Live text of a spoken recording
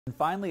And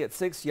finally, at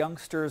 6,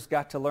 youngsters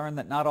got to learn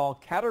that not all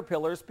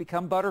caterpillars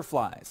become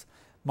butterflies.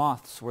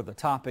 Moths were the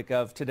topic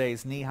of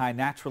today's knee-high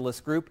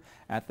naturalist group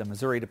at the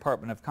Missouri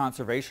Department of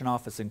Conservation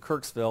office in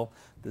Kirksville.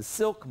 The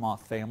silk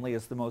moth family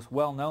is the most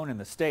well-known in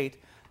the state.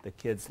 The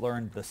kids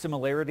learned the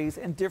similarities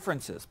and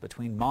differences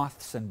between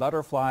moths and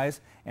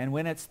butterflies and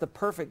when it's the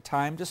perfect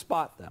time to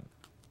spot them.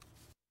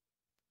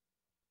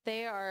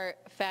 They are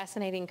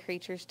fascinating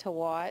creatures to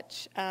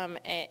watch,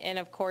 and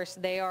of course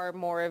they are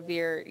more of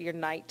your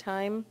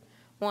nighttime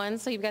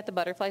ones. So you've got the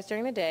butterflies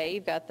during the day,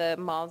 you've got the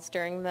moths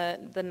during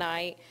the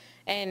night,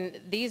 and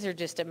these are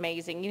just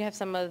amazing. You have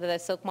some of the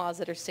silk moths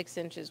that are 6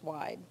 inches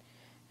wide.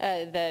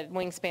 The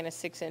wingspan is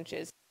 6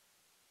 inches.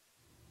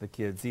 The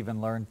kids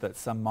even learned that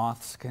some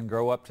moths can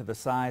grow up to the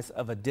size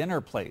of a dinner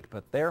plate,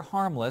 but they're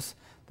harmless.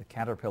 The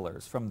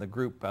caterpillars from the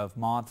group of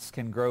moths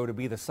can grow to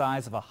be the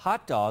size of a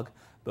hot dog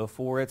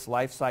before its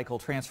life cycle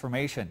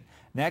transformation.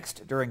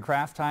 Next, during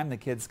craft time, the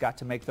kids got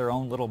to make their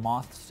own little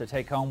moths to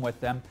take home with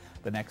them.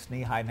 The next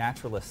knee-high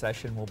naturalist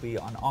session will be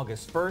on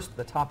August 1st.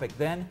 The topic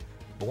then,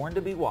 Born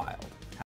to be Wild.